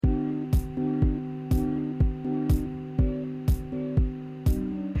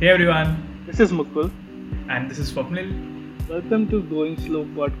Hey everyone, This is Mukul. and this is Swapnil. Welcome to Going Slow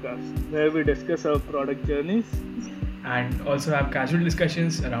podcast, where we discuss our product journeys. And also have casual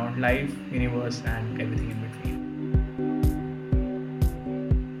discussions around life, universe, and everything in between.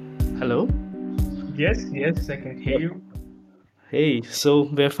 Hello. Yes, I can hear you. Hey, so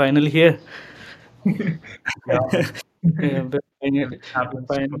we're finally here. Yeah, Yeah, we happens super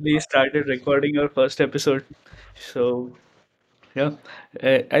finally fast. started recording our first episode. So, yeah,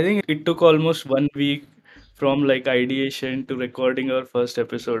 I think it took almost 1 week from like ideation to recording our first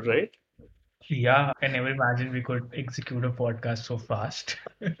episode, right? Yeah, I never imagined we could execute a podcast so fast.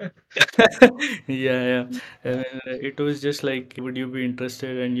 Yeah, yeah. It was just like, would you be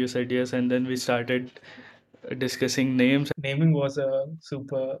interested? And you said yes, and then we started discussing names. Naming was a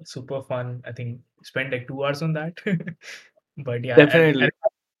super fun. I think spent like 2 hours on that. But yeah, Definitely.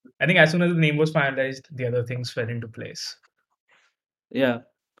 I think as soon as the name was finalized, the other things fell into place. Yeah.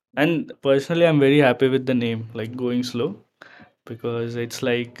 And personally, I'm very happy with the name, like Going Slow, because it's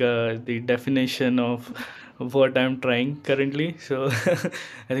like the definition of what I'm trying currently. So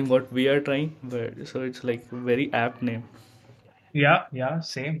I think what we are trying, but so it's like very apt name. Yeah,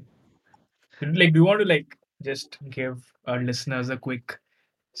 same. Like, do you want to like just give our listeners a quick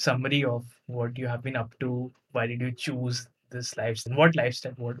summary of what you have been up to? Why did you choose this lifestyle? What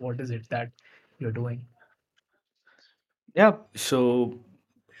lifestyle? What is it that you're doing? Yeah. So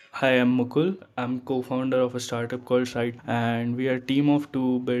hi, I'm Mukul. I'm co-founder of a startup called Site, and we are a team of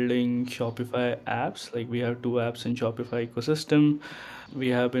two building Shopify apps. Like we have two apps in Shopify ecosystem. We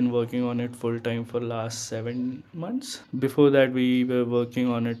have been working on it full time for last 7 months. Before that, we were working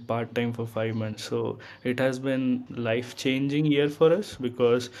on it part time for 5 months. So it has been life changing year for us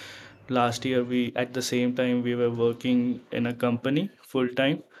because last year we at the same time we were working in a company full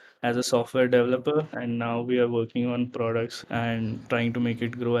time as a software developer, and now we are working on products and trying to make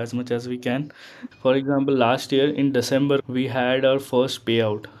it grow as much as we can. For example, last year in December we had our first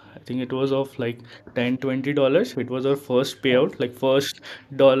payout. I think it was of like $10-20. It was our first Oh, payout, like first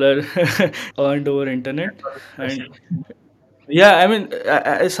dollar earned over internet. impressive. And yeah, I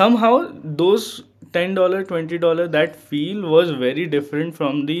mean, somehow those $10, $20, that feel was very different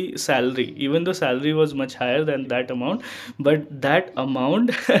from the salary. Even though salary was much higher than that amount, but that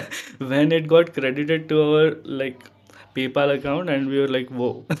amount, when it got credited to our like PayPal account, and we were like,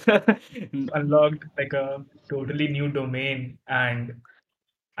 whoa. Unlocked like a totally new domain, and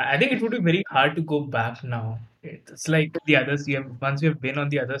I think it would be very hard to go back now. It's like the others. You have once you have been on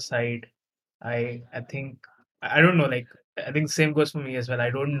the other side. I think I don't know. Like I think same goes for me as well. I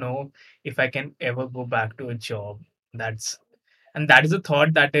don't know if I can ever go back to a job. That's and that is a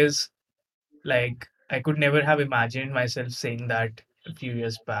thought that is like I could never have imagined myself saying that a few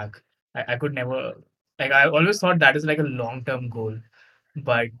years back. I could never like I always thought that is like a long term goal.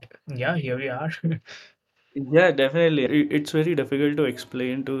 But yeah, here we are. Yeah, definitely. It's very difficult to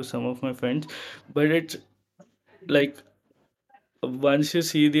explain to some of my friends, but it's like once you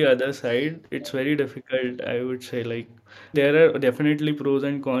see the other side, it's very difficult, I would say. Like, there are definitely pros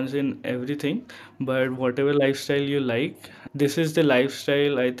and cons in everything, but whatever lifestyle you like, this is the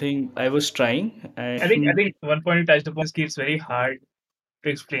lifestyle I think I was trying. I think one point you touched upon is it's very hard to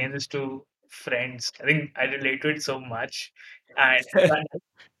explain this to friends. I think I relate to it so much. And that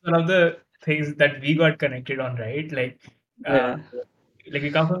one of the things that we got connected on, right? Uh, Yeah. like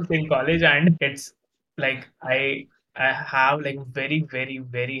we come from the same college, and it's like I have like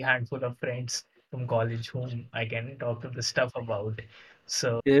very handful of friends from college whom I can talk to this stuff about.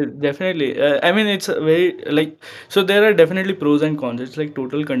 So Yeah, definitely. I mean, it's a very like so there are definitely pros and cons. It's like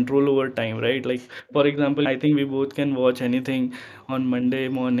total control over time, right? Like for example, I think we both can watch anything on Monday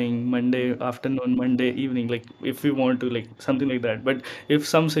morning, Monday afternoon, Monday evening, like if we want to, like something like that. But if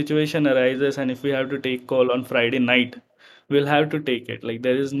some situation arises and if we have to take call on Friday night, we'll have to take it. Like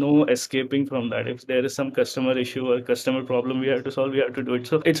there is no escaping from that. If there is some customer issue or customer problem we have to solve, we have to do it.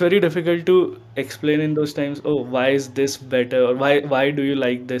 So it's very difficult to explain in those times, oh, why is this better, or why do you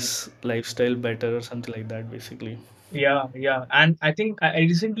like this lifestyle better, or something like that, basically. yeah. And I think I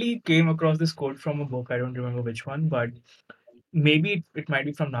recently came across this quote from a book. I don't remember which one, but maybe it might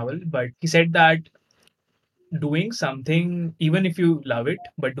be from novel. But he said that doing something, even if you love it,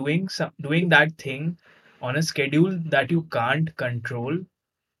 but doing that thing on a schedule that you can't control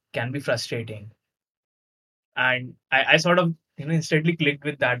can be frustrating. And I sort of instantly clicked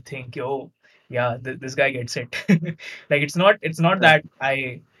with that thing. Oh, yeah, this guy gets it. Like it's not Yeah. that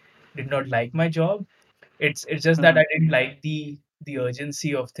I did not like my job. It's just that Uh-huh. I didn't like the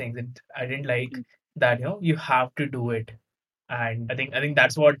urgency of things. I didn't like that you have to do it. And I think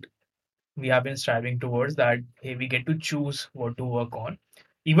that's what we have been striving towards, that hey, we get to choose what to work on.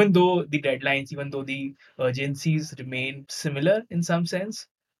 even though the deadlines, even though the urgencies remain similar in some sense,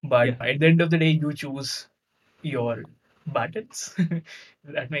 but Yeah. at the end of the day, you choose your battles.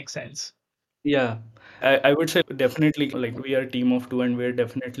 That makes sense. Yeah, I would say definitely like we are a team of two and we're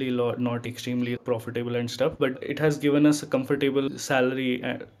definitely not extremely profitable and stuff, but it has given us a comfortable salary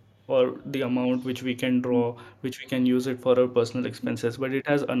or the amount which we can draw, which we can use it for our personal expenses. But it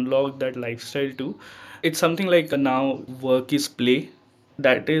has unlocked that lifestyle too. It's something like now work is play.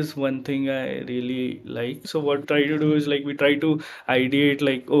 That is one thing I really like. So what try to do is like we try to ideate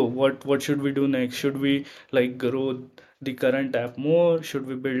like, oh, what should we do next? Should we like grow the current app more? Should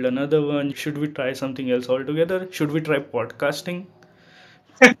we build another one? Should we try something else altogether? Should we try podcasting?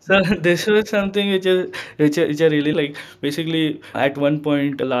 So this was something which I really like. Basically, at one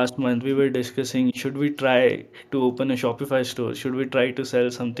point last month, we were discussing should we try to open a Shopify store? Should we try to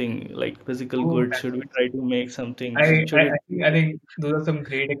sell something like physical Oh, goods? Should we try to make something? Should I think those are some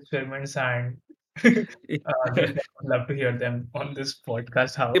great experiments, and we? definitely would love to hear them on this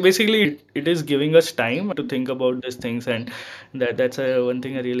podcast. How Basically, it is giving us time to think about these things, and that's one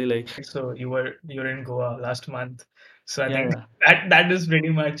thing I really like. so you were in Goa last month, so I Yeah, think yeah. that is pretty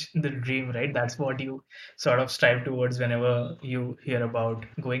much the dream, right? That's what you sort of strive towards whenever you hear about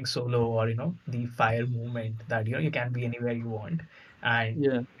going solo, or the fire movement, that you can be anywhere you want, and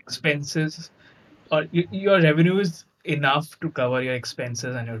Yeah. expenses, or your revenue is enough to cover your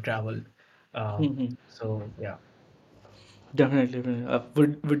expenses and your travel. Hmm. So yeah. Definitely,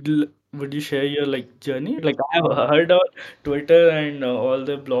 definitely. Would you share your like journey? Like I have heard on Twitter and all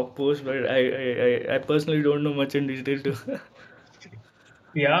the blog posts, but I personally don't know much in detail too.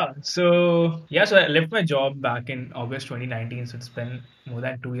 So I left my job back in August 2019. So it's been more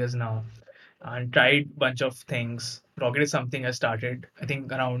than 2 years now, and tried bunch of things. Rocket is something I started, I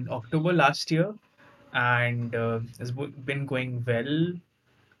think, around October last year, and been going well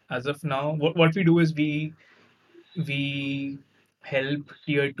as of now. What we do is we help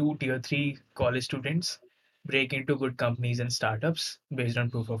tier two, tier three college students break into good companies and startups based on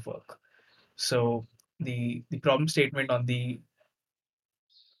proof of work. So the problem statement on the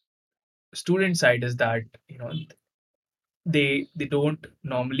student side is that they don't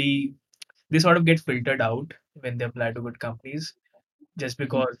normally, they sort of get filtered out when they apply to good companies, just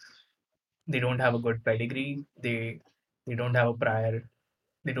Mhm. because they don't have a good pedigree, they don't have a prior,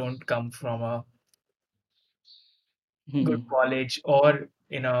 they don't come from a good Mhm. college, or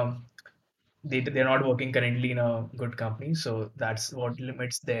in a they're not working currently in a good company, so that's what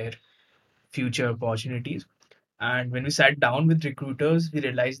limits their future opportunities. And when we sat down with recruiters, we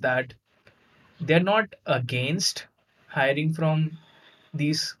realized that they're not against hiring from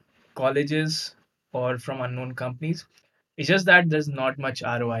these colleges or from unknown companies. It's just that there's not much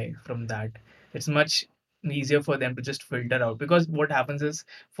ROI from that. It's much easier for them to just filter out, because what happens is,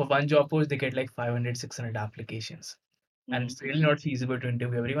 for one job post they get like 500, 600 applications, and Mhm. it's really not feasible to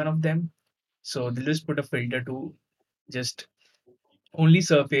interview every one of them. So they'll just put a filter to just only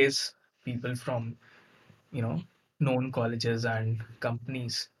surface people from you know known colleges and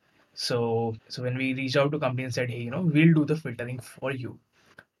companies. So when we reached out to companies and said, hey, we'll do the filtering for you,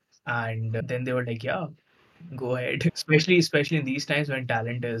 and then they were like, yeah, go ahead. Especially in these times when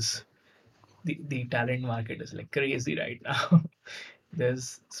talent is the talent market is like crazy right now.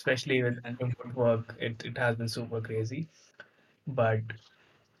 There's, especially with And remote work, it has been super crazy. But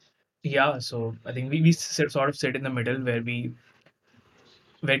yeah, so I think we sort of sit in the middle,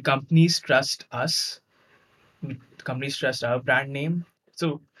 where companies trust us, companies trust our brand name.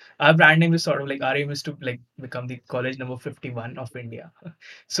 So our brand name is sort of like, our aim is to like become the college number 51 of India.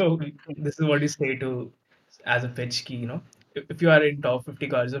 So this is what we say to, as a pitch key, if you are in top 50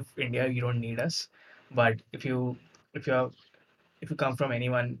 colleges of India, you don't need us. But if you are if you come from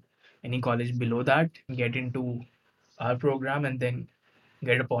any college below that, you can get into our program and then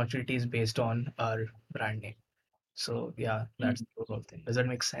get opportunities based on our brand name. So yeah, that's mhm. the whole thing. Does that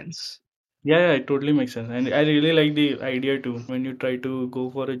make sense? Yeah, yeah, it totally makes sense. And I really like the idea too. When you try to go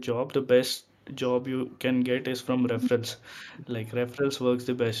for a job, the best job you can get is from referrals. Like referrals works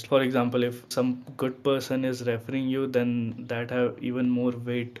the best. For example, if some good person is referring you, then that have even more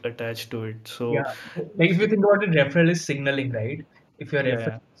weight attached to it. Yeah, So like if you think about it, referral is signaling, right? If you're yeah,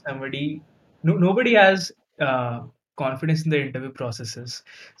 referring yeah, somebody, no, nobody has confidence in the interview processes,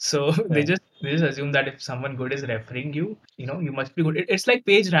 so yeah, they just assume that if someone good is referring you, you must be good. It's like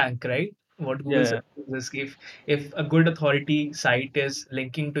page rank, right? What Google says yeah. is, if a good authority site is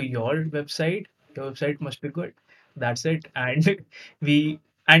linking to your website must be good. That's it. And we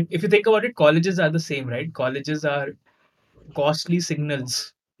and if you think about it, colleges are the same, right? Colleges are costly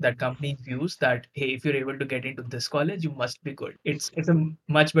signals that company views that, hey, if you're able to get into this college, you must be good. It's a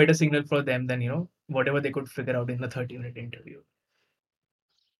much better signal for them than whatever they could figure out in the 30-minute interview.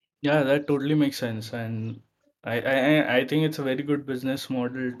 Yeah, that totally makes sense, and I think it's a very good business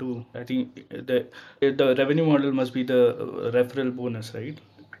model too. I think the revenue model must be the referral bonus, right?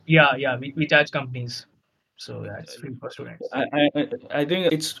 Yeah, yeah, we charge companies, so yeah, it's free for students. I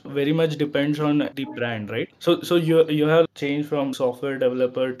think it's very much depends on the brand, right? So you have changed from software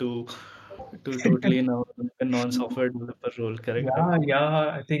developer to totally now a non-software developer role, correct? Yeah, yeah,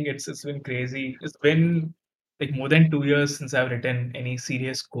 I think it's been crazy. It's been like more than 2 years since I've written any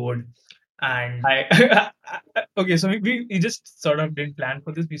serious code. And I okay, so we just sort of didn't plan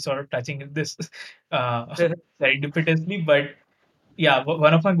for this. We sort of touching this uh serendipitously, but yeah,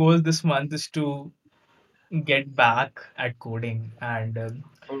 one of my goals this month is to get back at coding, and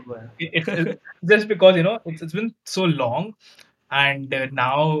Oh, wow. it's just because it's been so long, and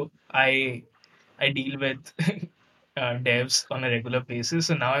now I deal with devs on a regular basis.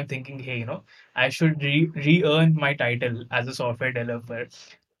 So now I'm thinking, hey, I should re-earn my title as a software developer.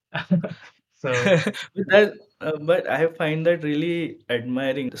 So But but I find that really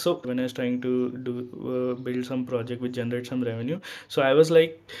admiring. So when I was trying to do build some project which generate some revenue, so I was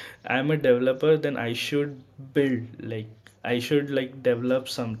like, I'm a developer, then I should build like I should like develop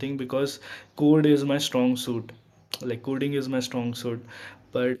something because code is my strong suit. Like coding is my strong suit.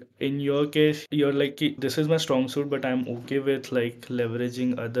 But in your case, you're like, "Ki, this is my strong suit, but I'm okay with like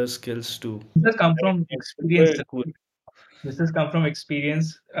leveraging other skills too." this has come from That's experience. super cool. This has come from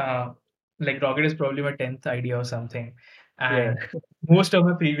experience. Like Rocket is probably my 10th idea or something, Yeah. and most of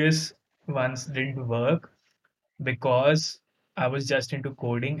my previous ones didn't work because I was just into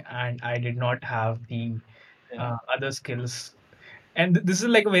coding and I did not have the Yeah. other skills. And this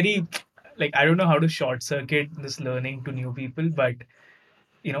is like a very like I don't know how to short circuit this learning to new people, but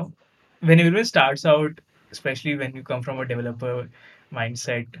you know, when everyone starts out, especially when you come from a developer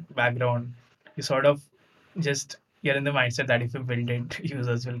mindset background, you sort of just you're in the mindset that if you build it,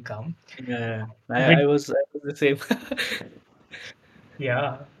 users will come. Yeah, But I was the same.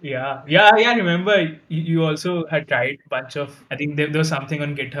 yeah, yeah, yeah, yeah. I remember you also had tried bunch of. I think there was something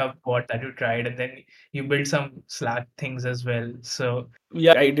on GitHub bot that you tried, and then you built some Slack things as well. So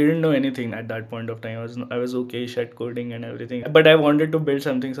Yeah, I didn't know anything at that point of time. I was okay at coding and everything, but I wanted to build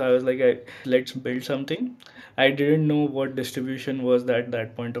something, so I was like, let's build something. I didn't know what distribution was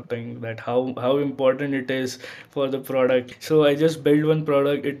that point of time, that how important it is for the product. So I just built one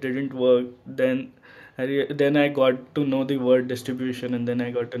product. It didn't work. Then I got to know the word distribution, and then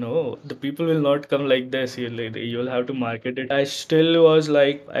I got to know, oh, the people will not come like this. You'll have to market it. I still was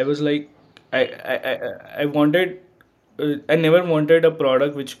like, I was like, I wanted. I never wanted a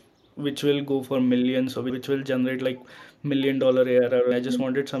product which will go for millions or which will generate like $1 million ARR. I just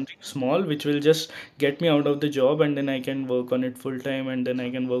wanted something small which will just get me out of the job, and then I can work on it full time, and then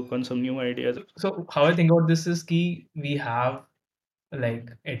I can work on some new ideas. so how I think about this is key. We have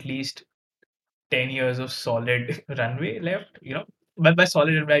like at least 10 years of solid runway left, but by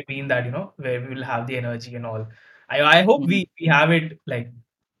solid runway I mean that where we will have the energy and all. I hope Mhm. we have it like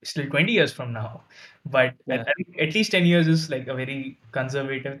still 20 years from now, but Yeah. I think at least 10 years is like a very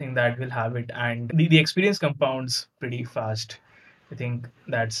conservative thing that will have it, and the experience compounds pretty fast. I think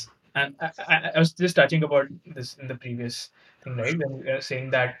that's, and I was just touching about this in the previous thing, right, when we were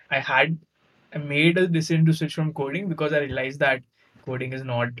saying that I made a decision to switch from coding because I realized that coding is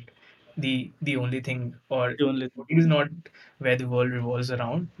not the only thing, or The only thing. coding is not where the world revolves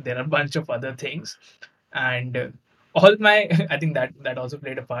around. There are a bunch of other things, and all my I think that also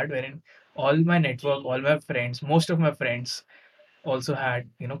played a part wherein all my network, all my friends, most of my friends also had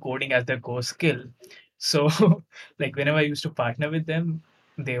coding as their core skill. So like whenever I used to partner with them,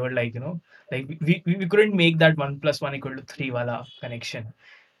 they were like like we couldn't make that 1 + 1 = 3 wala connection.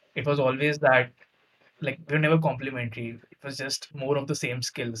 It was always that like we were never complementary. It was just more of the same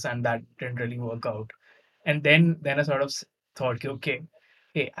skills, and that didn't really work out. And then I sort of thought, "Okay, okay,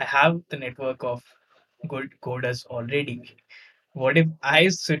 hey, I have the network of good coders already. What if I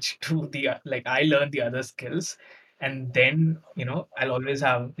switch to the like I learn the other skills, and then I'll always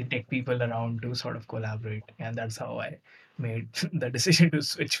have the tech people around to sort of collaborate." And that's how I made the decision to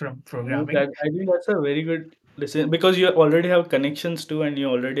switch from programming. That I think that's a very good decision because you already have connections too, and you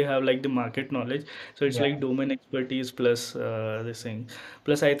already have like the market knowledge. So it's Yeah, like domain expertise plus this thing.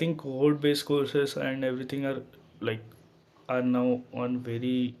 Plus, I think code-based courses and everything like are now on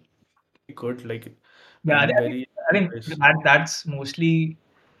very good, like yeah. and very I think price. that's mostly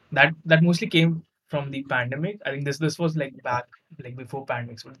that mostly came from the pandemic. I think this was like back like before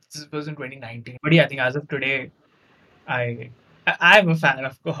pandemic. So this was in 2019. But yeah, I think as of today, I I'm a fan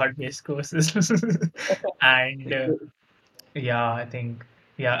of cohort-based courses, and yeah, I think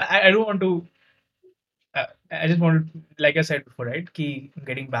yeah, I don't want to. I just want to, like I said before, right? Key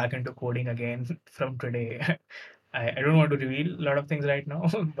getting back into coding again from today. I don't want to reveal a lot of things right now,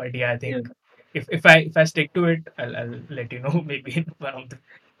 but yeah, I Yeah. think if I stick to it, I'll let you know maybe in one of the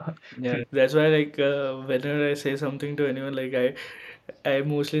Yeah, future. that's why like whenever I say something to anyone, like I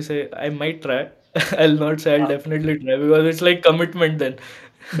mostly say I might try. I'll not say I'll definitely try because it's like commitment then.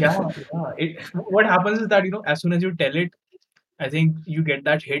 Yeah, yeah. What happens is that as soon as you tell it, I think you get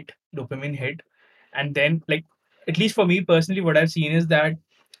that hit, dopamine hit, and then like at least for me personally, what I've seen is that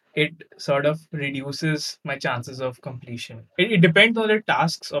it sort of reduces my chances of completion. It depends on the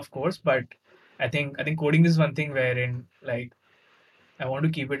tasks, of course, but I think coding is one thing wherein like I want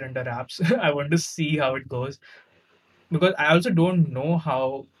to keep it under wraps. I want to see how it goes because I also don't know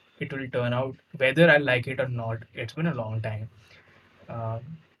how it will turn out, whether I like it or not. It's been a long time.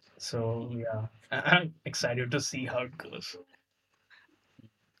 Um, so yeah, I'm excited to see how it goes.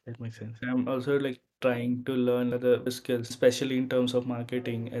 That makes sense. I'm also like trying to learn other skills, especially in terms of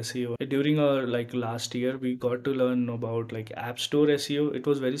marketing, SEO. During our like last year, we got to learn about like App Store SEO. It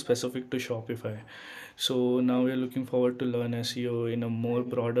was very specific to Shopify. So now we're looking forward to learn SEO in a more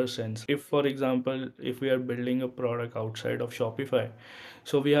broader sense. If, for example, if we are building a product outside of Shopify,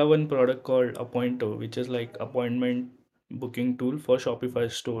 so we have one product called Appointo, which is like appointment booking tool for Shopify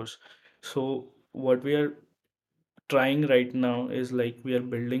stores. So what we are trying right now is like we are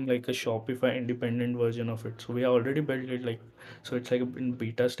building like a Shopify independent version of it. So we have already built it like so it's like in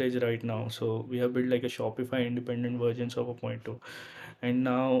beta stage right now. So we have built like a Shopify independent versions of a point two. And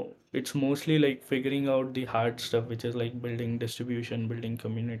now it's mostly like figuring out the hard stuff, which is like building distribution, building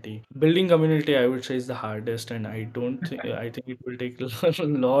community. Building community, I would say, is the hardest, and I don't think I think it will take a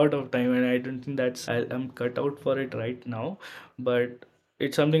lot of time, and I don't think I'm cut out for it right now. But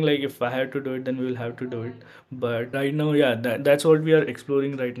it's something like if I have to do it, then we will have to do it. But right now, yeah, that's what we are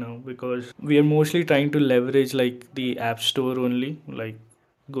exploring right now because we are mostly trying to leverage like the app store only, like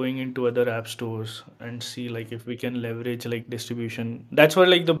going into other app stores and see like if we can leverage like distribution. That's what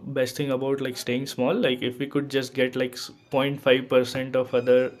like the best thing about like staying small. Like if we could just get like 0.5% of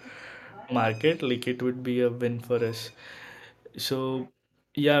other market, like it would be a win for us. So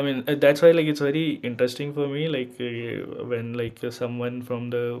yeah, I mean that's why like it's very interesting for me like when like someone from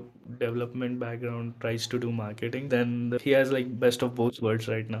the development background tries to do marketing, then he has like best of both worlds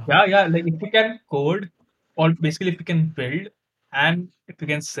right now. Yeah, yeah. Like if you can code, or basically if you can build and if you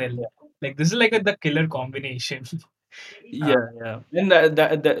can sell, like this is like the killer combination. Uh, Yeah, yeah. And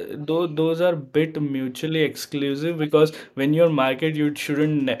those are bit mutually exclusive because when you're market, you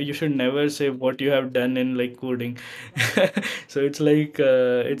should never say what you have done in like coding. So it's like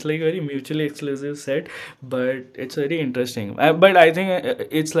very mutually exclusive set, but it's very interesting. But I think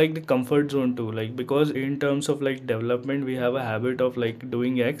it's like the comfort zone too, like because in terms of like development, we have a habit of like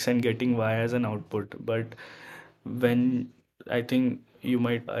doing X and getting Y as an output. But when I think you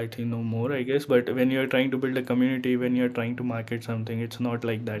might I think know more I guess, but when you're trying to build a community, when you're trying to market something, it's not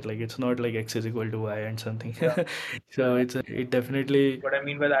like that. Like it's not like X is equal to Y and something. yeah, So it definitely. what I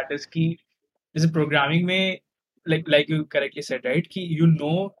mean by that is key is programming may like you correctly said, right? Key,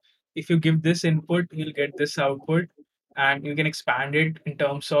 if you give this input, you'll get this output, and you can expand it in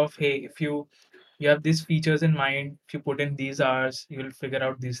terms of hey, if you have these features in mind, if you put in these hours, you'll figure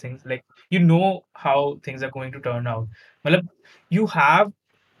out these things. Like how things are going to turn out. Well, you have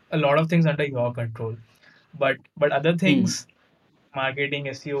a lot of things under your control, but other Hmm. things, marketing,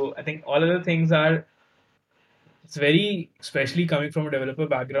 SEO, I think all other things are it's very, especially coming from a developer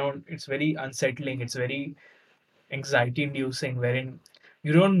background, it's very unsettling. It's very anxiety inducing, wherein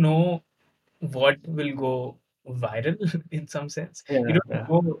you don't know what will go viral in some sense. You Yeah, don't yeah.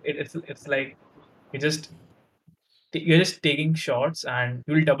 know. It's like you're just you're just taking shots and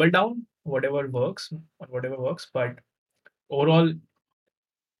you will double down whatever works on whatever works. But overall,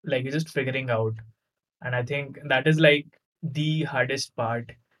 like you're just figuring out. And I think that is like the hardest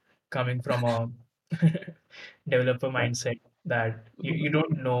part coming from a developer mindset that you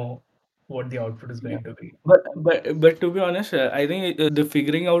don't know what the output is Yeah. going to be. But to be honest, I think the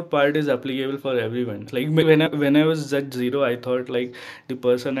figuring out part is applicable for everyone. Like when I was at zero, I thought like the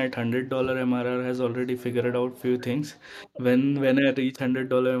person at $100 MRR has already figured out few things. When I reached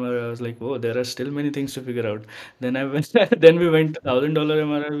 $100 MRR, I was like, whoa, there are still many things to figure out. Then I went then we went to $1,000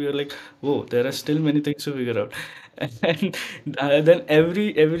 MRR. We were like, whoa, there are still many things to figure out. And then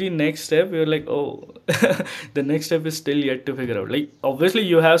every next step you're like, oh, the next step is still yet to figure out. Like obviously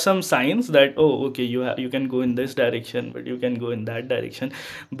you have some signs that, oh, okay, you can go in this direction, but you can go in that direction.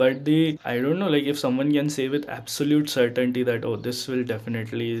 But the I don't know, like if someone can say with absolute certainty that, oh, this will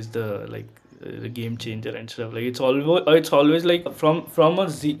definitely is the like the game changer and stuff. Like it's always like from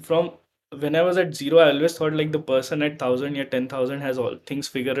when I was at zero, I always thought like the person at 1,000 or 10,000 has all things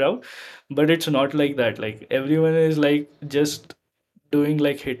figured out, but it's not like that. Like everyone is like just doing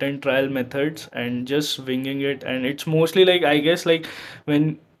like hit and trial methods and just winging it, and it's mostly like, I guess, like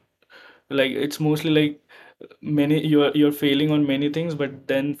when like it's mostly like many you're failing on many things, but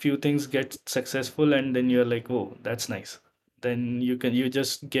then few things get successful and then you're like, oh, that's nice. Then you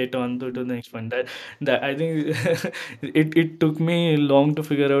just get on to the next one. That I think it took me long to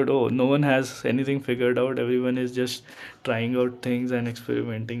figure out, oh, no one has anything figured out, everyone is just trying out things and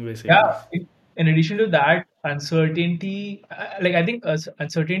experimenting Yeah, basically. in addition to that, uncertainty, like I think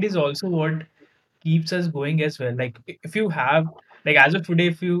uncertainty is also what keeps us going as well. Like if you have, like as of today,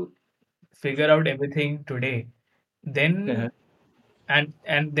 if you figure out everything today, Yeah. then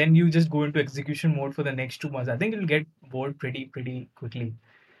and then you just go into execution mode for the next 2 months. I think you'll get bored pretty quickly.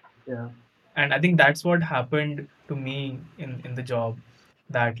 Yeah. And I think that's what happened to me in the job.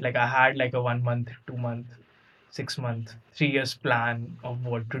 That like I had like a 1 month, 2 month, 6 month, 3 years plan of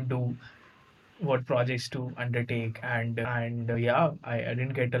what to do, what projects to undertake, and yeah, I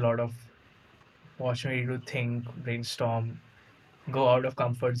didn't get a lot of opportunity to think, brainstorm, go out of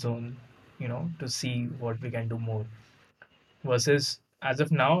comfort zone, to see what we can do more. Versus as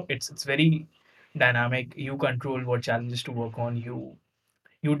of now, it's very dynamic. You control what challenges to work on.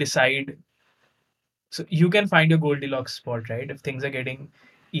 You decide. So you can find your Goldilocks spot, right? If things are getting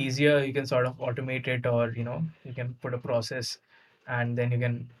easier, you can sort of automate it, or you can put a process, and then you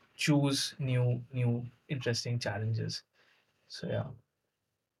can choose new interesting challenges. So yeah,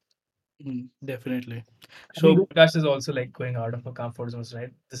 Definitely. I think So, podcast is also like going out of our comfort zones, right?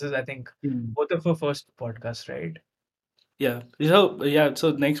 This is, I think, mm, both of our first podcast, right? yeah.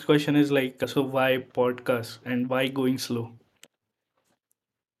 So next question is like, so why podcast and why going slow?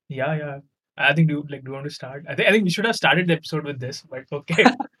 Yeah, yeah. I think do you want to start? I think we should have started the episode with this, but okay,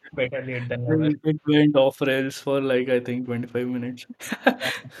 better late than never. It went off rails for like I think 25 minutes.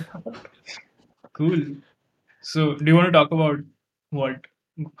 Cool. So, do you want to talk about what,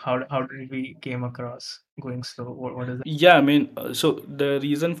 how did we came across going slow? What is that? Yeah, I mean, so the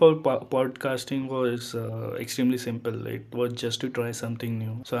reason for podcasting was extremely simple. It was just to try something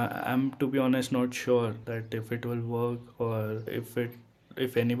new. So I'm, to be honest, not sure that if it will work or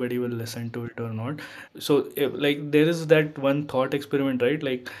if anybody will listen to it or not. So like there is that one thought experiment, right?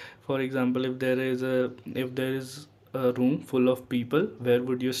 Like for example, if there is a room full of people, where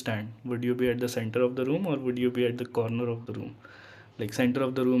would you stand? Would you be at the center of the room or would you be at the corner of the room? Like center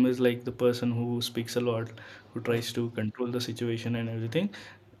of the room is like the person who speaks a lot, who tries to control the situation and everything,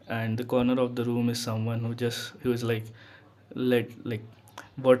 and the corner of the room is someone who is like, let like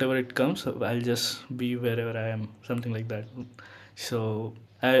whatever it comes, I'll just be wherever I am, something like that. So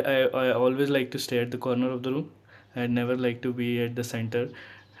I always like to stay at the corner of the room. I never like to be at the center.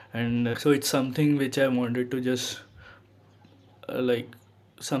 And so it's something which I wanted to just like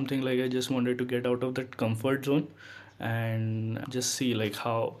something like I just wanted to get out of that comfort zone and just see like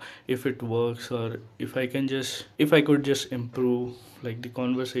how, if it works, or if I could just improve like the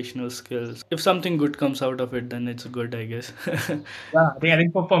conversational skills. If something good comes out of it, then it's good, I guess. Yeah, I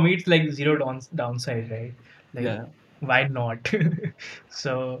think for me it's like zero downside, right? Like, Yeah. why not?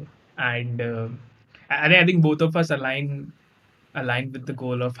 So, and I think both of us align with the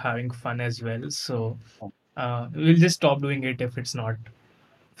goal of having fun as well. So, we'll just stop doing it if it's not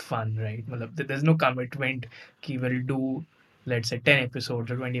fun, right? Matlab, there's no commitment कि we'll do, let's say, 10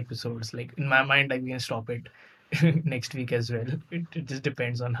 episodes or 20 episodes. Like in my mind, like we can stop it next week as well. It just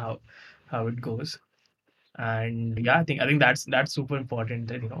depends on how it goes. And yeah, I think that's super important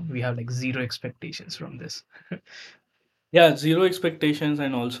that we have like zero expectations from this. Yeah, zero expectations,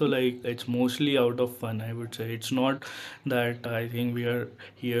 and also like it's mostly out of fun, I would say. It's not that I think we are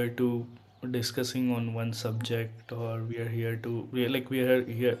here to discussing on one subject, or we are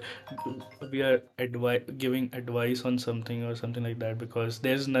giving advice on something or something like that, because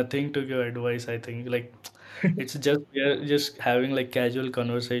there's nothing to give advice, I think. Like it's just we are just having like casual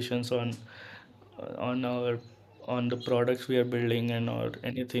conversations on our on the products we are building and or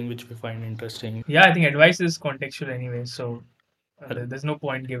anything which we find interesting. Yeah, I think advice is contextual anyway, so Correct. there's no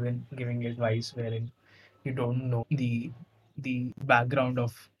point giving advice wherein you don't know the background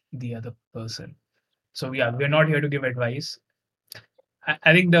of the other person. So yeah, we're not here to give advice.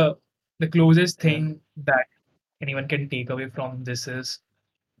 I think the closest Yeah. thing that anyone can take away from this is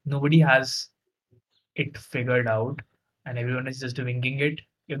nobody has it figured out and everyone is just winging it.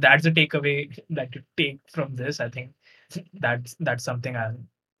 If that's the takeaway that you take from this, I think that's something I'll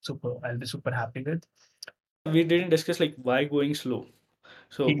be super happy with. We didn't discuss like why going slow.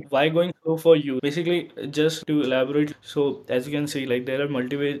 So He- why going slow for you? Basically, just to elaborate. So as you can see, like there are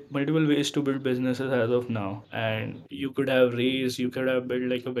multiple ways to build businesses as of now, and you could have raised, you could have built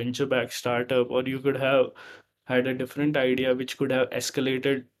like a venture back startup, or you could have had a different idea which could have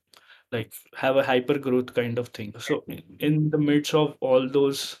escalated, like have a hyper growth kind of thing. So in the midst of all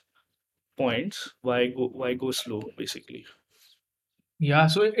those points, why go slow, basically? Yeah,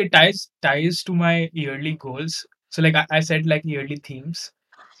 so it ties to my yearly goals. So like I set like yearly themes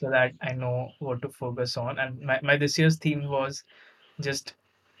so that I know what to focus on. And my this year's theme was just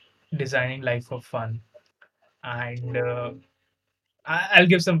designing life for fun. And I'll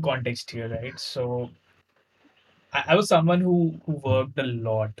give some context here, right? So I was someone who worked a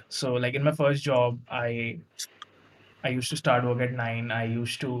lot. So like in my first job, I used to start work at 9. I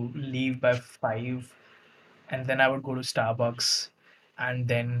used to leave by 5, and then I would go to Starbucks, and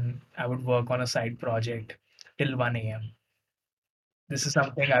then I would work on a side project till 1 a.m. This is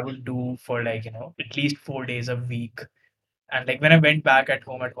something I would do for like, at least 4 days a week. And like when I went back at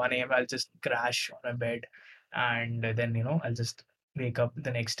home at 1 a.m., I'll just crash on my bed, and then, I'll just wake up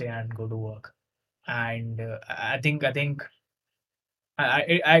the next day and go to work. And I think I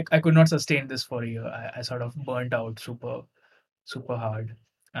could not sustain this for a year. I sort of burnt out super hard.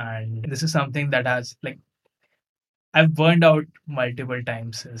 And this is something that has like I've burned out multiple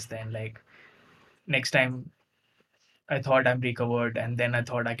times since then. Like next time I thought I'm recovered and then I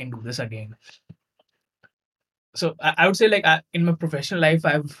thought I can do this again. So I would say like in my professional life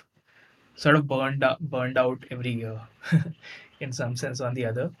I've sort of burned out every year in some sense or the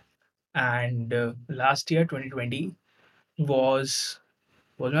other. And last year 2020 was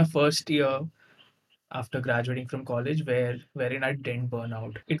was my first year after graduating from college wherein I didn't burn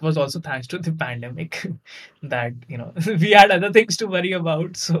out. It was also thanks to the pandemic that we had other things to worry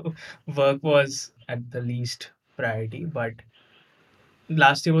about, so work was at the least priority. But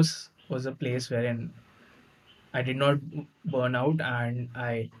last year was a place wherein I did not burn out, and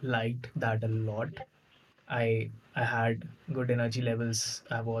I liked that a lot. I had good energy levels.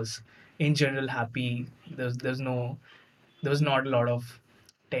 I was in general happy. There was not a lot of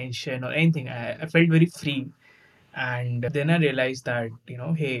tension or anything. I felt very free. And then I realized that,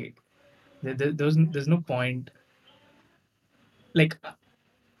 hey, there's no point. Like,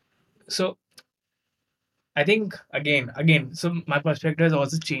 so I think again, so my perspective has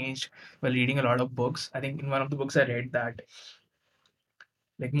also changed while reading a lot of books. I think in one of the books I read that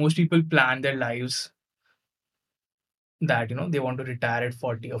like most people plan their lives that, they want to retire at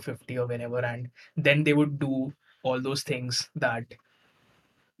 40 or 50 or whenever, and then they would do all those things that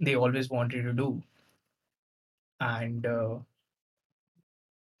they always wanted to do. And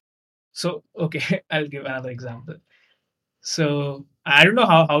so, okay, I'll give another example. So I don't know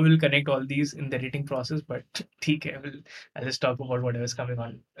how we'll connect all these in the editing process, but okay, I'll just talk about whatever's coming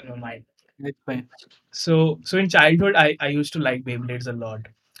on in my mind. That's fine. So in childhood, I used to like Beyblades a lot.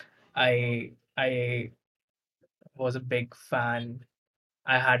 I was a big fan.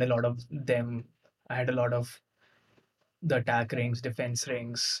 I had a lot of them. I had a lot of the attack rings, defense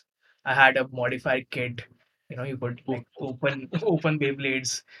rings. I had a modified kit. You could Oh, like open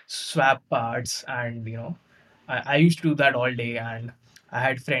Beyblades, swap parts, and I used to do that all day. And I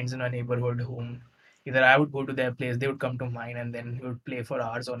had friends in my neighborhood whom either I would go to their place, they would come to mine, and then we would play for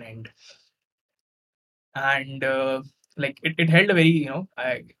hours on end. And like it held a very,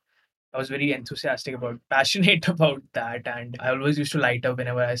 I was very enthusiastic about, passionate about that, and I always used to light up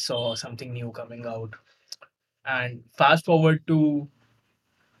whenever I saw something new coming out. And fast forward to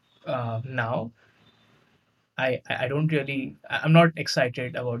now, I don't really, I'm not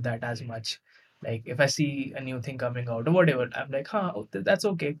excited about that as much. Like if I see a new thing coming out or whatever, I'm like, huh, that's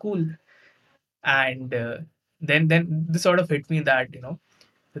okay, cool. And then this sort of hit me that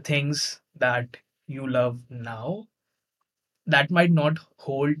the things that you love now that might not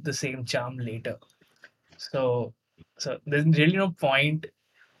hold the same charm later. So there's really no point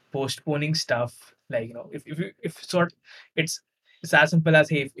postponing stuff. Like if sort it's it's as simple as,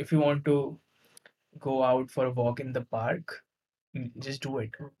 hey, if you want to go out for a walk in the park, just do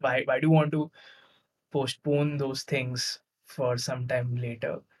it. Why do you want to postpone those things for some time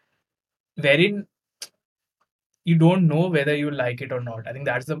later, wherein you don't know whether you like it or not? I think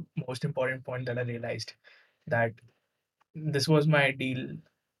that's the most important point that I realized, that this was my deal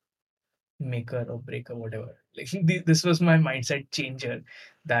maker or breaker, whatever. Like this was my mindset changer,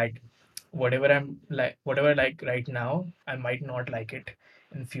 that whatever I like right now, I might not like it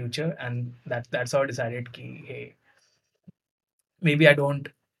in future, and that's how I decided ki, hey, maybe I don't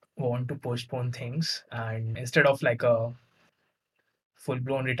want to postpone things, and instead of like a full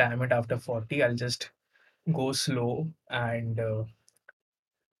blown retirement after 40, I'll just go slow and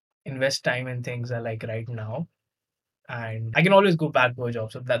invest time in things I like right now, and I can always go back to a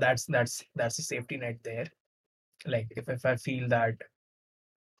job. So that's a safety net there. Like if I feel that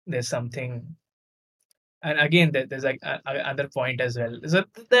there's something, and again there's like other point as well. So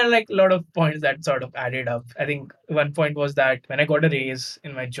there are like a lot of points that sort of added up. I think one point was that when I got a raise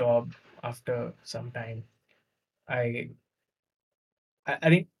in my job after some time, I I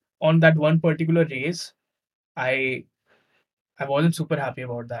think on that one particular raise, I I wasn't super happy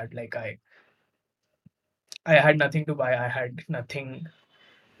about that. Like I had nothing to buy. I had nothing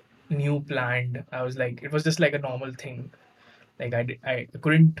new planned. I was like, it was just like a normal thing. Like I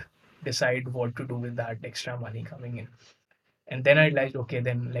couldn't decide what to do with that extra money coming in. And then I realized, okay,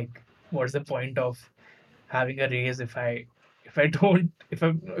 then like, what's the point of having a raise if I don't if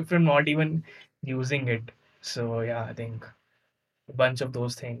I'm not even using it? So yeah, I think a bunch of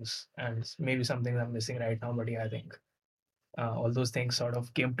those things, and maybe something I'm missing right now. But yeah, I think all those things sort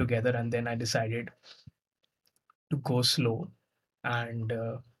of came together, and then I decided to go slow and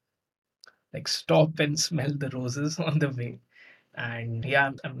like stop and smell the roses on the way. And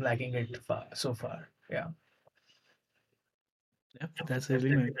yeah, I'm liking it so far. Yeah. Yeah, that's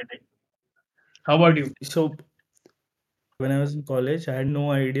really nice. How about you? So when I was in college, I had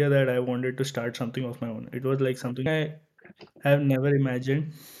no idea that I wanted to start something of my own. It was like something I have never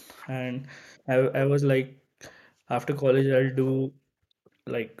imagined. And I was like, after college, I'll do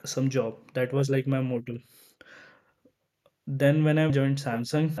like some job. That was like my motto. Then when I joined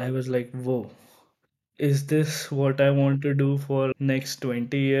Samsung, I was like, whoa, is this what I want to do for next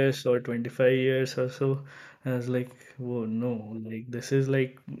 20 years or 25 years or so? I was like, whoa, no, like this is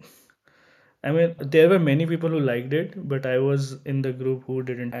like, I mean, there were many people who liked it, but I was in the group who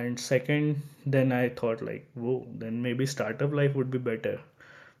didn't. And second, then I thought like, whoa, then maybe startup life would be better.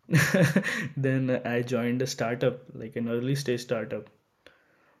 Then I joined a startup, like an early stage startup,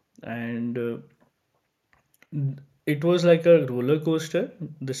 and it was like a roller coaster,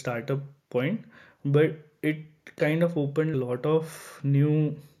 the startup point, but it kind of opened a lot of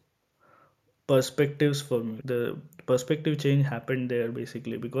new perspectives for me. The perspective change happened there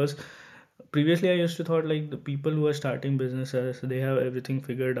basically because previously I used to thought like the people who are starting businesses, they have everything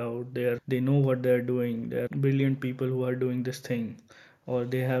figured out. They know what they're doing. There are brilliant people who are doing this thing, or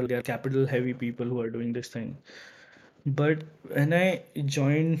they are capital heavy people who are doing this thing. But when I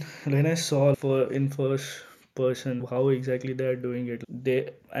joined, when I saw for in first person how exactly they are doing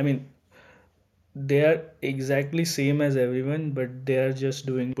it, I mean, they are exactly same as everyone, but they are just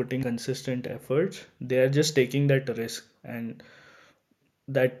doing putting consistent efforts. They are just taking that risk, and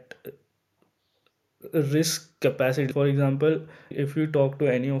that risk capacity. For example, if you talk to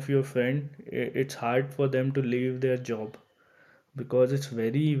any of your friend, it's hard for them to leave their job because it's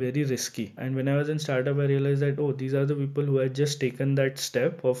very very risky. And when I was in startup, I realized that, oh, these are the people who had just taken that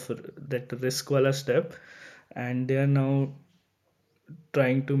step of that risk wala step, and they are now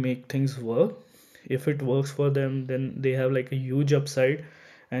trying to make things work. If it works for them, then they have like a huge upside,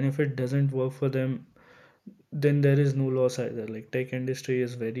 and if it doesn't work for them, then there is no loss either. Like tech industry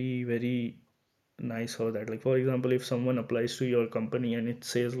is very very nice for that. Like for example, if someone applies to your company and it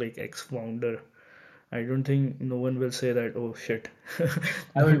says like ex founder, I don't think no one will say that, oh shit.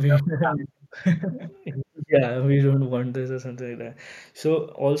 I would we, love to. yeah, we don't want this or something like that. So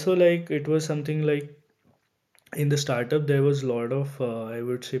also like it was something like in the startup there was a lot of I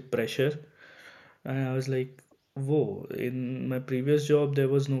would say pressure, and I was like, whoa, in my previous job there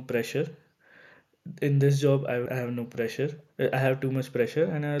was no pressure. In this job I have no pressure. I have too much pressure,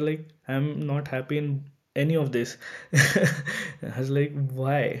 and I was like, I'm not happy in any of this. I was like,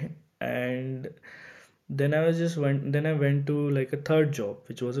 why? And then I went to like a third job,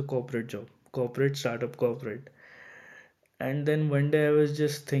 which was a corporate job, corporate startup corporate. And then one day I was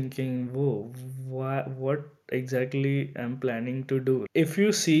just thinking, whoa, what exactly I'm planning to do? If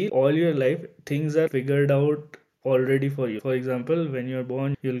you see all your life, things are figured out already for you. For example, when you're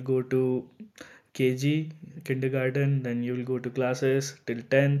born, you'll go to KG, kindergarten, then you'll go to classes till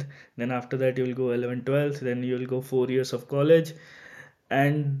 10th, then after that you'll go 11th, 12th, then you'll go 4 years of college,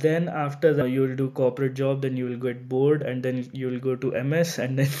 and then after that you will do corporate job, then you will get bored, and then you will go to MS,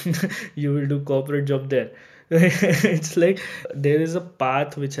 and then you will do corporate job there. It's like there is a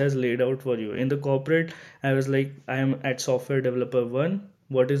path which has laid out for you. In the corporate, I was like, I am at software developer 1,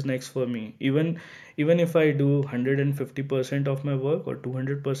 what is next for me. Even if I do 150% of my work or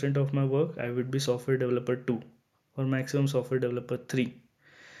 200% of my work, I would be software developer 2 or maximum software developer 3.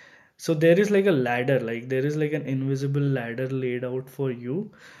 So there is like a ladder, like there is like an invisible ladder laid out for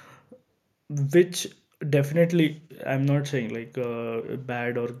you, which definitely, I'm not saying like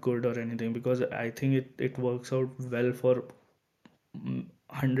bad or good or anything, because I think it works out well for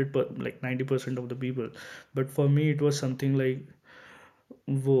like 90% of the people. But for me it was something like,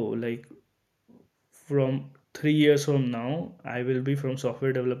 whoa, like from 3 years from now I will be from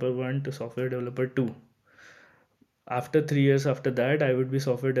software developer 1 to software developer 2. After 3 years after that I would be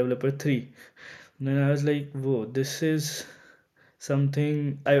software developer 3. Then I was like, whoa, this is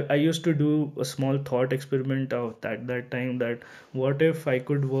something. I used to do a small thought experiment out at that time, that what if I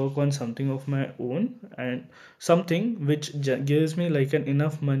could work on something of my own, and something which gives me like an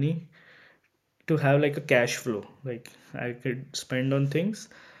enough money to have like a cash flow, like I could spend on things,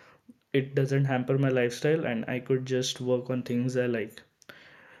 it doesn't hamper my lifestyle, and I could just work on things I like.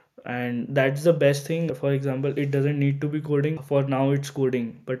 And that's the best thing. For example, it doesn't need to be coding. For now it's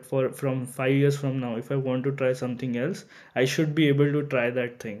coding, but for from 5 years from now, if I want to try something else, I should be able to try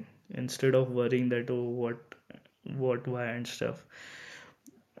that thing instead of worrying that, oh, what why and stuff.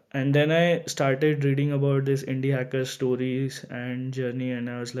 And then I started reading about this indie hacker stories and journey,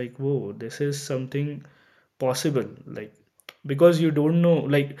 and I was like, whoa, this is something possible. Like, because you don't know,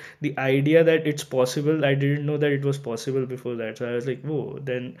 like the idea that it's possible, I didn't know that it was possible before that. So I was like, whoa.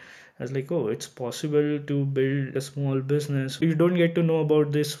 Then I was like, oh, it's possible to build a small business. You don't get to know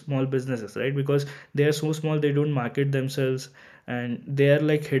about these small businesses, right? Because they are so small, they don't market themselves, and they are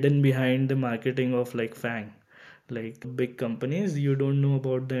like hidden behind the marketing of like Fang. Like big companies, you don't know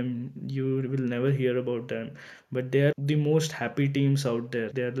about them, you will never hear about them, but they are the most happy teams out there.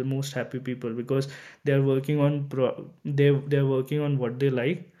 They are the most happy people because they are working on they are working on what they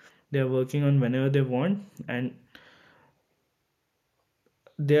like. They are working on whenever they want, and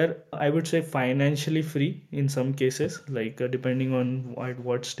they're, I would say, financially free in some cases, like depending on at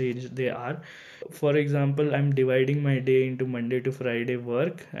what stage they are. For example, I'm dividing my day into Monday to Friday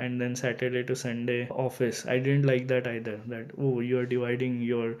work and then Saturday to Sunday office. I didn't like that either, that, oh, you're dividing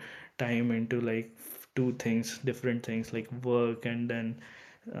your time into like two things, different things, like work and then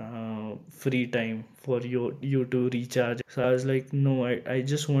free time for you to recharge. So I was like, no, I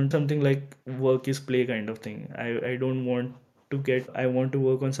just want something like work is play kind of thing. I don't want to get, I want to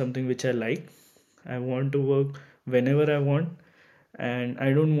work on something which I like. I want to work whenever I want, and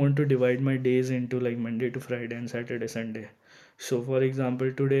I don't want to divide my days into like Monday to Friday and Saturday, Sunday. So for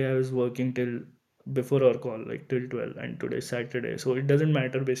example, today I was working till before our call, like till 12, and today Saturday. So it doesn't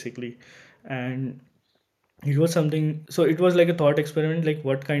matter basically. And it was something, so it was like a thought experiment, like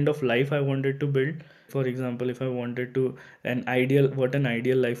what kind of life I wanted to build. For example, if I wanted to, an ideal, what an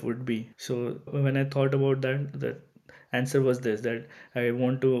ideal life would be. So when I thought about that, the answer was this, that I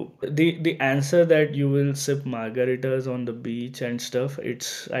want to, the answer that you will sip margaritas on the beach and stuff,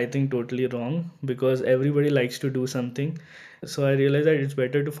 it's, I think, totally wrong, because everybody likes to do something. So I realized that it's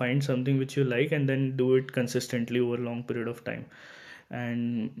better to find something which you like and then do it consistently over a long period of time.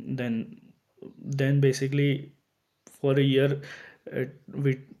 And then basically for a year,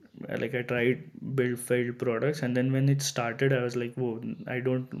 we, like I tried build failed products, and then when it started I was like, whoa, I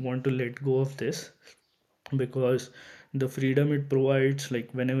don't want to let go of this, because the freedom it provides,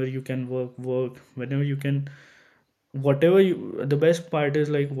 like whenever you can work whenever you can, whatever you, the best part is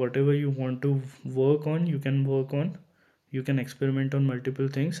like whatever you want to work on, you can work on. You can experiment on multiple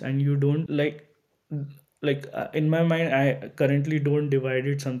things, and you don't in my mind, I currently don't divide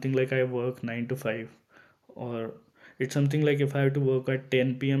it something like I work 9 to 5, or it's something like if I have to work at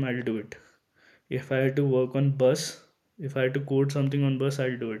 10 p.m. I'll do it. If I have to work on bus, if I have to code something on bus,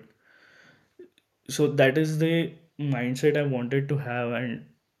 I'll do it. So that is the mindset I wanted to have, and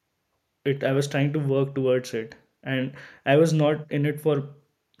it, I was trying to work towards it. And I was not in it for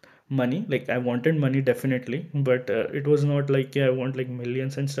money. Like I wanted money definitely, but it was not like, yeah, I want like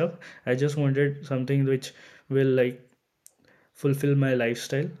millions and stuff. I just wanted something which will like fulfill my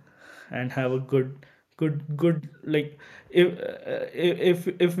lifestyle and have a good like,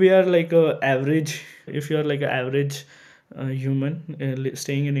 if we are like a average, if you are like an average human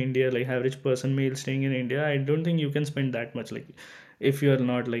staying in India, like average person male staying in India, I don't think you can spend that much. Like if you are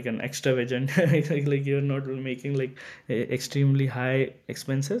not like an extravagant like you're not making like extremely high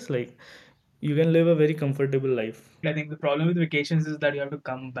expenses, like you can live a very comfortable life. I think the problem with vacations is that you have to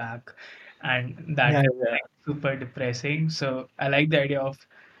come back, and that Yeah, is yeah. like super depressing. So I like the idea of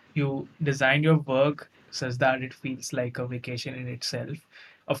you design your work such that it feels like a vacation in itself.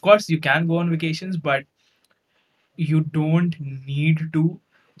 Of course, you can go on vacations, but you don't need to,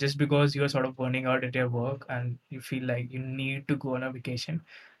 just because you're sort of burning out at your work and you feel like you need to go on a vacation.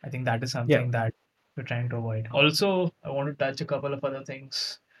 I think that is Yeah, something that we're trying to avoid. Also, I want to touch a couple of other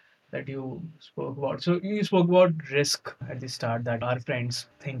things that you spoke about. So you spoke about risk at the start, that our friends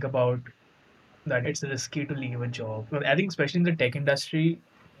think about that it's risky to leave a job. But I think especially in the tech industry,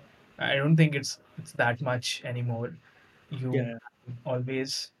 I don't think it's that much anymore. You yeah.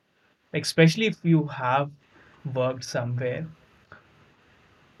 always, especially if you have worked somewhere,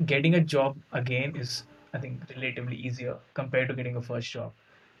 getting a job again is, I think, relatively easier compared to getting a first job.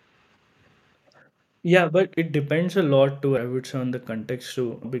 Yeah, but it depends a lot too, I would say, on the context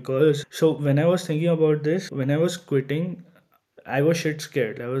too. Because so when I was thinking about this, when I was quitting, I was shit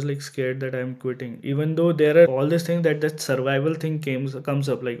scared. I was like scared that I'm quitting. Even though there are all these things that survival thing comes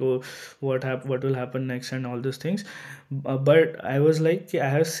up, like, oh, what will happen next and all those things. But I was like, I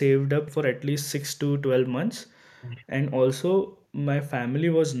have saved up for at least 6 to 12 months, and also my family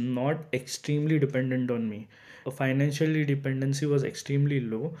was not extremely dependent on me. Financially dependency was extremely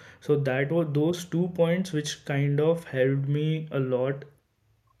low, so that was those 2 points which kind of helped me a lot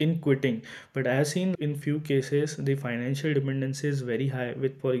in quitting. But I have seen in few cases the financial dependency is very high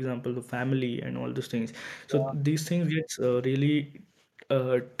with, for example, the family and all those things. So Yeah, these things gets really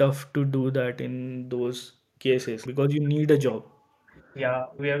tough to do that in those cases because you need a job. yeah,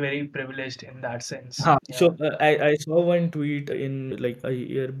 we are very privileged in that sense. Huh. Yeah, So I saw one tweet in like a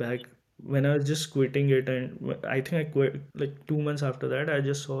year back when I was just quitting it, and I think I quit like 2 months after that. I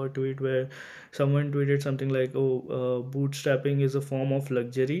just saw a tweet where someone tweeted something like, "Oh, bootstrapping is a form of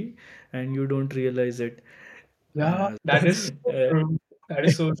luxury, and you don't realize it." yeah, Uh, that is so true. That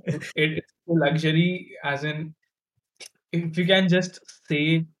is so true. It's a luxury, as in, if you can just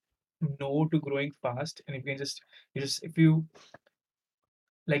say no to growing fast, and if you can just, if you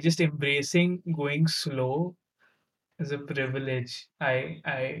like, just embracing going slow is a privilege. I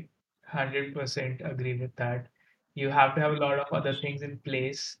 100% agree with that. You have to have a lot of other things in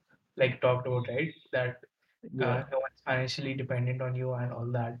place, like talked about, right? That yeah. no one's financially dependent on you and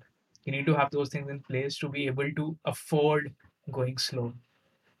all that. You need to have those things in place to be able to afford going slow.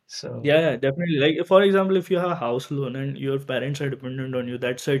 So Yeah, definitely. Like for example, if you have a house loan and your parents are dependent on you,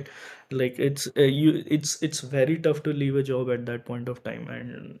 that's it. Like it's very tough to leave a job at that point of time,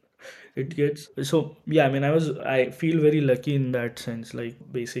 and it gets so. Yeah, I mean, I feel very lucky in that sense. Like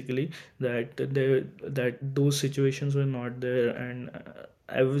basically that those situations were not there, and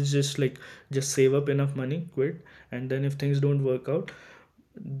I was just like just save up enough money, quit, and then if things don't work out,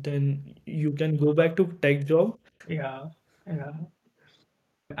 then you can go back to tech job. yeah, yeah.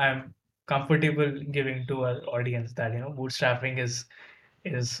 I'm comfortable giving to our audience that bootstrapping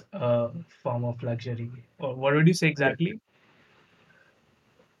is a form of luxury. Or what would you say Yeah. exactly?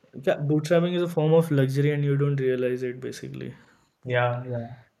 Yeah, bootstrapping is a form of luxury and you don't realize it basically. Yeah,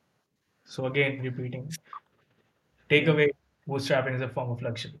 yeah. So again, repeating, take Yeah. away, bootstrapping is a form of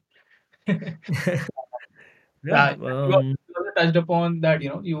luxury. Yeah. Yeah, you also touched upon that,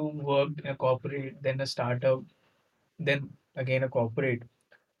 you worked in a corporate, then a startup, then again a corporate.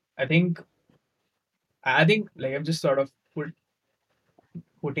 I think I think like I've just sort of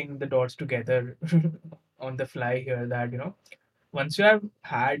putting the dots together on the fly here, that once you have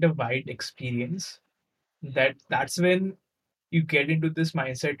had a wide experience, that's when you get into this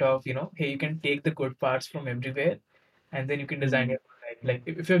mindset of, hey, you can take the good parts from everywhere, and then you can design Mm. your own life. Like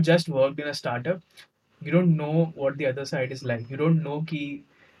if you've just worked in a startup, you don't know what the other side is like. You don't know key,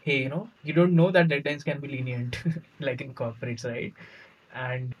 hey, you don't know that deadlines can be lenient like in corporates, right?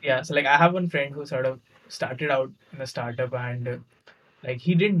 And yeah, so like I have one friend who sort of started out in a startup, and like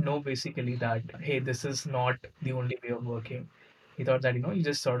he didn't know basically that, hey, this is not the only way of working. He thought that you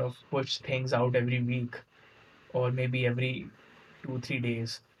just sort of push things out every week, or maybe every 2 3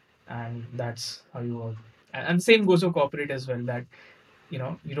 days, and that's how you work. And the same goes for corporate as well, that you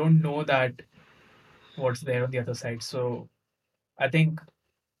don't know that what's there on the other side. So I think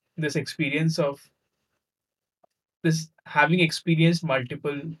this experience of this having experienced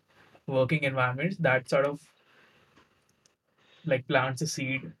multiple working environments, that sort of like plants a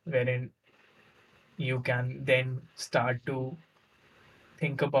seed wherein you can then start to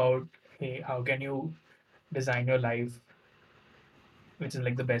think about, hey, how can you design your life which is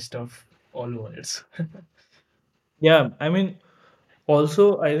like the best of all worlds. Yeah, I mean,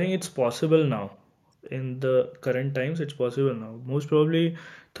 also I think it's possible now. In the current times, it's possible now. Most probably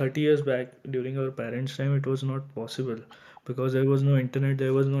 30 years back during our parents' time, it was not possible because there was no internet,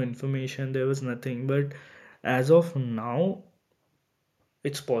 there was no information, there was nothing. But as of now,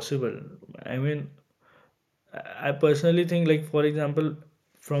 it's possible. I mean, I personally think, like, for example,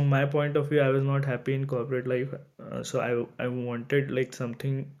 from my point of view, I was not happy in corporate life. So I wanted like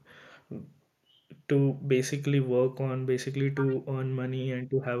something to basically work on, basically to earn money and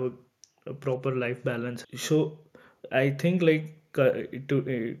to have a proper life balance. So I think like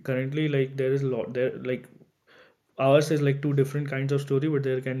currently like there is a lot there, like ours is like two different kinds of story, but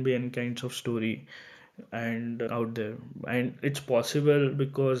there can be any kinds of story and out there, and it's possible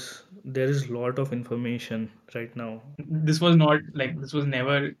because there is a lot of information right now. This was not like this was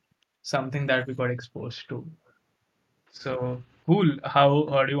never something that we got exposed to. So cool. How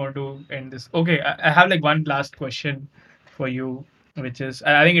do you want to end this? Okay, I have like one last question for you, which is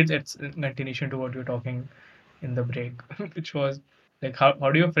I think it's in continuation to what you were talking in the break, which was like how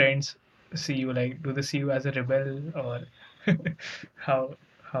do your friends see you? Like, do they see you as a rebel or how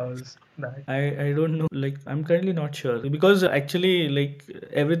how's that? I don't know. Like I'm currently not sure because actually like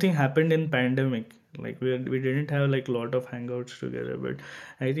everything happened in pandemic. Like we didn't have like lot of hangouts together, but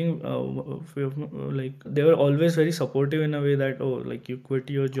I think like they were always very supportive in a way that, oh, like you quit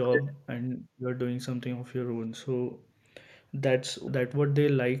your job and you're doing something of your own. So that what they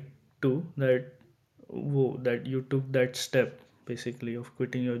like too, that whoa, that you took that step basically of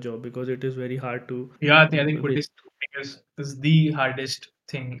quitting your job, because it is very hard to Yeah, I think bas- Buddhist is the hardest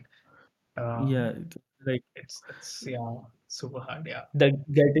thing. yeah, Um, like it's yeah super hard. Yeah. that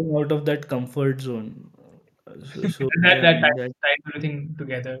getting out of that comfort zone. So That yeah, that ties everything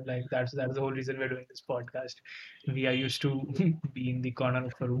together. Like that's the whole reason we're doing this podcast. We are used to be in the corner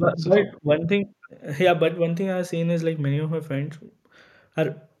of a room. but So one thing, yeah, but one thing I've seen is like many of my friends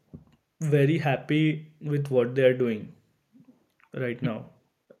are very happy with what they are doing right now,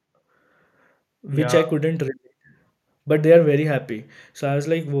 which yeah, I couldn't relate. But they are very happy. So I was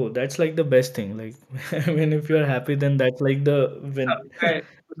like, whoa, that's like the best thing. Like, I mean, if you're happy, then that's like the win.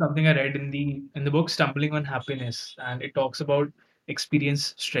 something I read in the book Stumbling on Happiness, and it talks about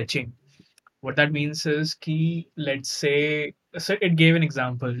experience stretching. What that means is key. Let's say, so it gave an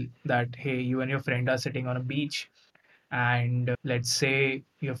example that hey, you and your friend are sitting on a beach, and let's say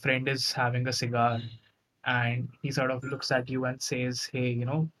your friend is having a cigar, and he sort of looks at you and says, hey,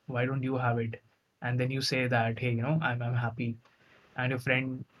 why don't you have it? And then you say that, hey, I'm happy, and your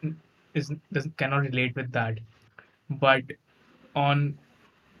friend is doesn't cannot relate with that. But on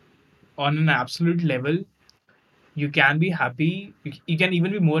on an absolute level, you can be happy. You can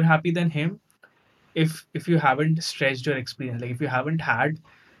even be more happy than him if you haven't stretched your experience. Like if you haven't had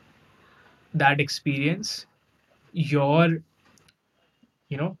that experience, your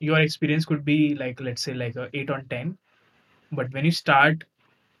your experience could be like, let's say, like a 8 on 10. But when you start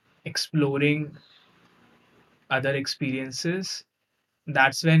exploring other experiences,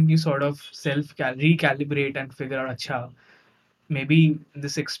 that's when you sort of self recalibrate and figure out, acha, maybe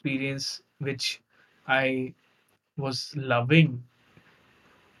this experience which I was loving,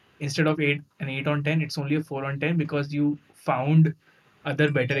 instead of 8 on 10, it's only a 4 on 10 because you found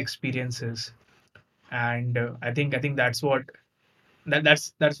other better experiences. And I think that's what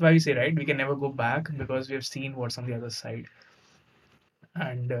that's why we say, right, we can never go back because we have seen what's on the other side.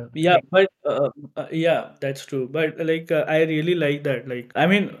 And I Yeah, think but yeah, that's true. But like, I really like that. Like, I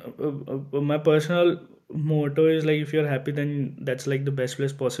mean, my personal motto is like, if you're happy, then that's like the best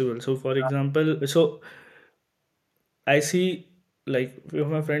place possible. So, for example, so I see like few of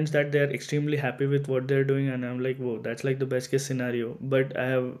my friends that they're extremely happy with what they're doing, and I'm like, whoa, that's like the best case scenario. But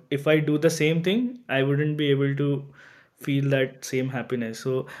if I do the same thing, I wouldn't be able to feel that same happiness.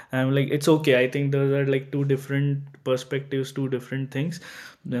 So I'm like, it's okay. I think those are like two different perspectives, two different things.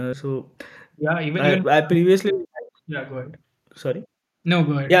 So yeah, I even I previously, yeah, go ahead. sorry. No,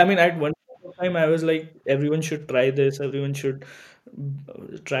 go Yeah, I ahead. mean, at one point of time, I was like, everyone should try this. Everyone should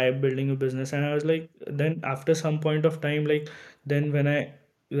try building a business. And I was like, then after some point of time, like, then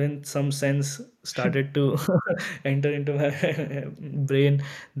when some sense started to enter into my brain,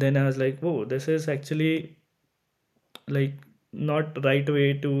 then I was like, whoa, this is actually like not right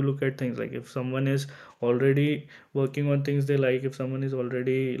way to look at things. Like, if someone is already working on things they like, if someone is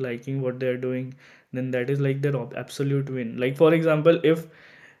already liking what they're doing, then that is like their absolute win. Like, for example, if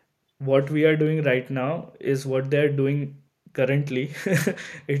what we are doing right now is what they're doing currently,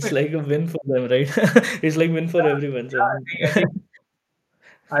 it's like a win for them, right? It's like win for everyone. So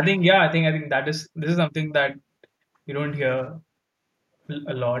I think yeah, I think that is this is something that you don't hear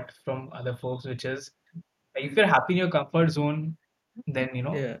a lot from other folks, which is like, if you're happy in your comfort zone, then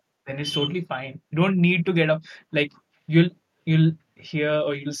yeah. then it's totally fine. You don't need to get up. Like you'll you'll hear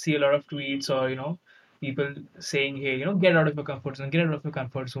or you'll see a lot of tweets or people saying, hey, get out of your comfort zone, get out of your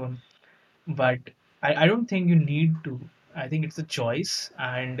comfort zone. But I don't think you need to. I think it's a choice,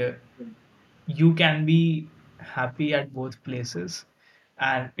 and you can be happy at both places.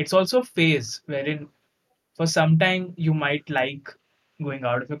 And it's also a phase wherein for some time you might like going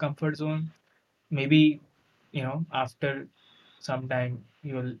out of your comfort zone. Maybe, after some time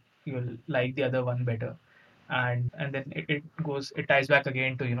you'll like the other one better. And then it ties back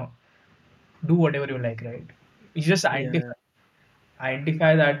again to, do whatever you like, right? You just Yeah,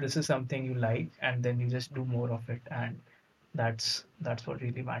 identify that this is something you like, and then you just do more of it, and that's what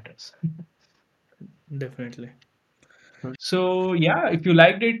really matters. definitely. So yeah, if you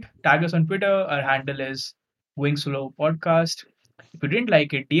liked it, tag us on Twitter. Our handle is Going Slow Podcast. If you didn't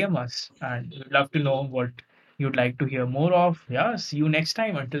like it, DM us, and we'd love to know what you'd like to hear more of. Yeah, see you next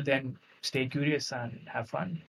time. Until then, stay curious and have fun.